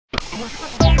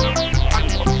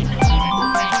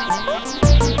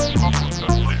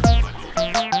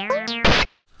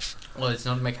Well, it's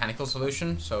not a mechanical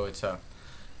solution, so it's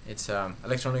a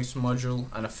electronics module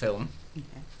and a film. Okay.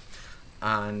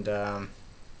 And the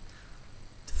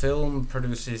film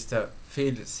produces the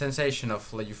sensation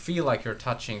of like you feel like you're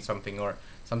touching something or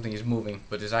something is moving,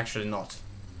 but it's actually not.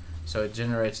 So it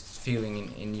generates this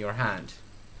feeling in your hand.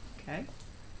 Okay.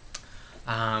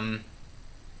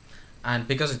 And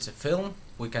because it's a film,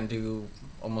 we can do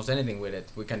almost anything with it.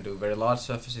 We can do very large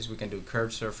surfaces, we can do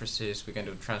curved surfaces, we can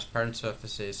do transparent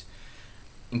surfaces.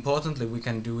 Importantly, we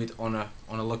can do it on a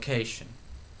location,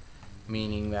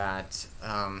 meaning that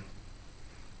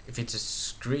if it's a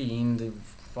screen,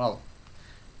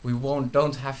 we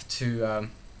don't have to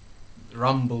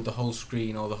rumble the whole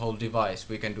screen or the whole device.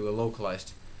 We can do a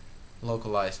localized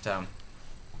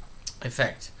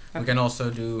effect. Okay. We can also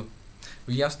do.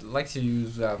 We just like to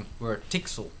use word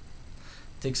tixel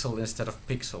instead of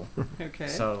pixel. Okay.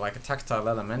 So like a tactile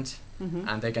element, Mm-hmm.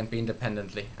 and they can be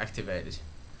independently activated.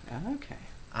 Okay.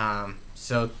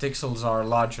 So tixels are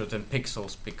larger than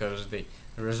pixels because the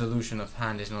resolution of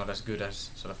hand is not as good as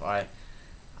sort of eye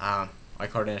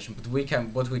coordination. But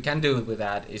what we can do with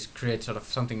that is create sort of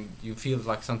something you feel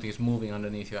like something is moving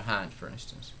underneath your hand, for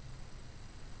instance.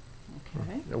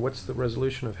 Okay. Now, what's the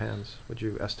resolution of hands? Would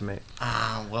you estimate?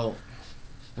 Well,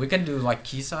 we can do like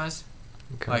key size,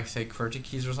 Okay. like say QWERTY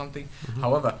keys or something. Mhm.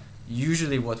 However,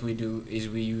 usually what we do is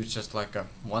we use just like a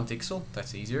 1 pixel,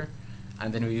 that's easier,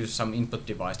 and then we use some input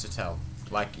device to tell.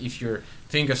 Like if your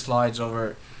finger slides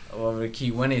over a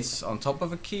key when it's on top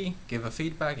of a key, give a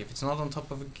feedback. If it's not on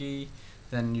top of a key,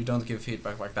 then you don't give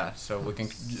feedback like that. So we can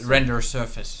render a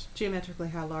surface. Geometrically,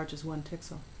 how large is 1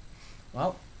 pixel?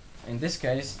 Well, in this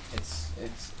case,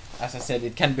 it's as I said,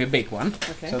 it can be a big one.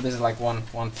 Okay. So this is like one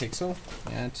pixel.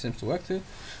 Yeah, it seems to work too.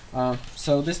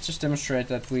 So this just demonstrates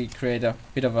that we create a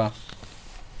bit of a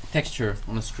texture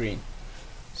on the screen.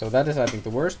 So that is, I think, the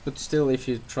worst. But still, if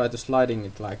you try to sliding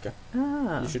it like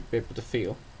you should be able to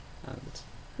feel. And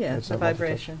Yeah, It's the a multi-touch.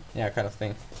 vibration. yeah, kind of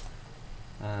thing.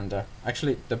 And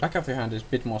actually, the back of your hand is a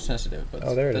bit more sensitive, but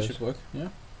Oh, there it that is. should work. Yeah.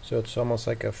 So it's almost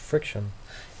like a friction.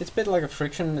 It's a bit like a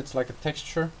friction, it's like a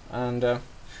texture, and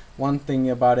one thing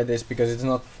about it is because it's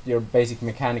not your basic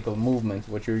mechanical movement,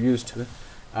 what you're used to,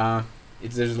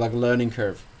 there's like a learning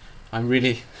curve. I'm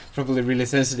probably really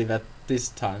sensitive at this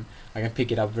time. I can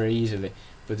pick it up very easily,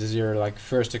 but this is your like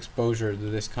first exposure to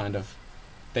this kind of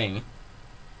thing.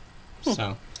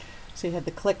 So, So you had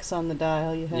the clicks on the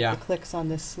dial, you had Yeah. the clicks on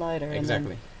this slider,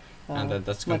 exactly, and and then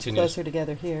that's much continuous. closer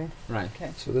together here. Right,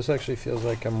 Okay. So this actually feels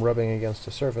like I'm rubbing against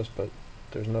a surface, but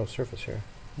there's no surface here.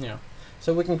 yeah.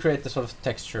 So we can create the sort of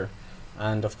texture,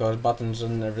 and of course buttons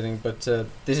and everything, but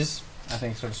this is, I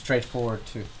think, sort of straightforward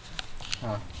to,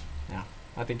 yeah,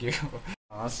 I think you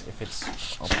ask if it's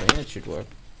okay, it should work.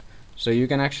 So you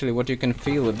can actually, what you can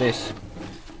feel with this,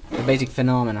 the basic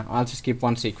phenomena, I'll just keep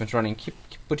one sequence running,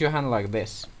 put your hand like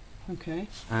this, Okay.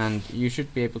 and you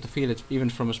should be able to feel it even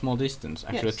from a small distance.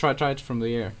 Actually, Yes. try it from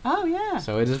the air. Oh yeah.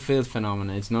 So it is a field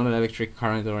phenomena, it's not an electric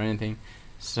current or anything,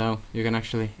 so you can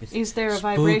actually, it's Is there a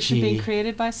vibration being spooky.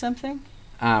 created by something?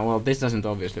 well, this doesn't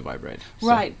obviously vibrate. So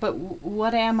Right, but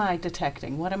what am I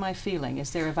detecting? What am I feeling?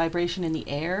 Is there a vibration in the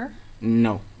air?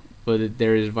 No, but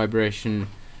there is vibration.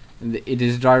 It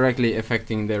is directly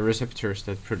affecting the receptors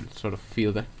that sort of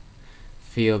feel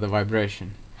the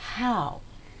vibration. How?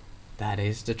 That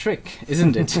is the trick,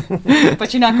 isn't it?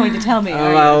 But you're not going to tell me,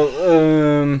 are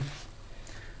you?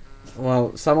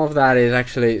 Well, some of that is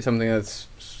actually something that's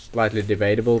slightly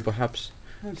debatable, perhaps.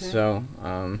 Okay. So,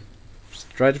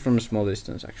 try it from a small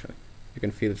distance. Actually, you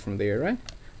can feel it from the air, right?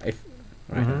 Right,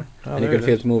 Mhm. Oh, and you there can it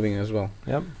feel is. it moving as well.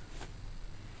 Yep.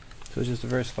 So it's just a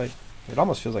very slight. It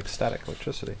almost feels like static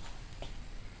electricity.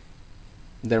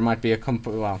 There might be a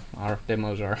our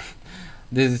demos are.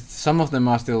 Some of them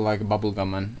are still like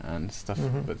bubblegum and stuff,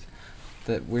 Mhm.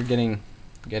 but we're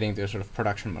getting to sort of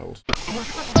production models.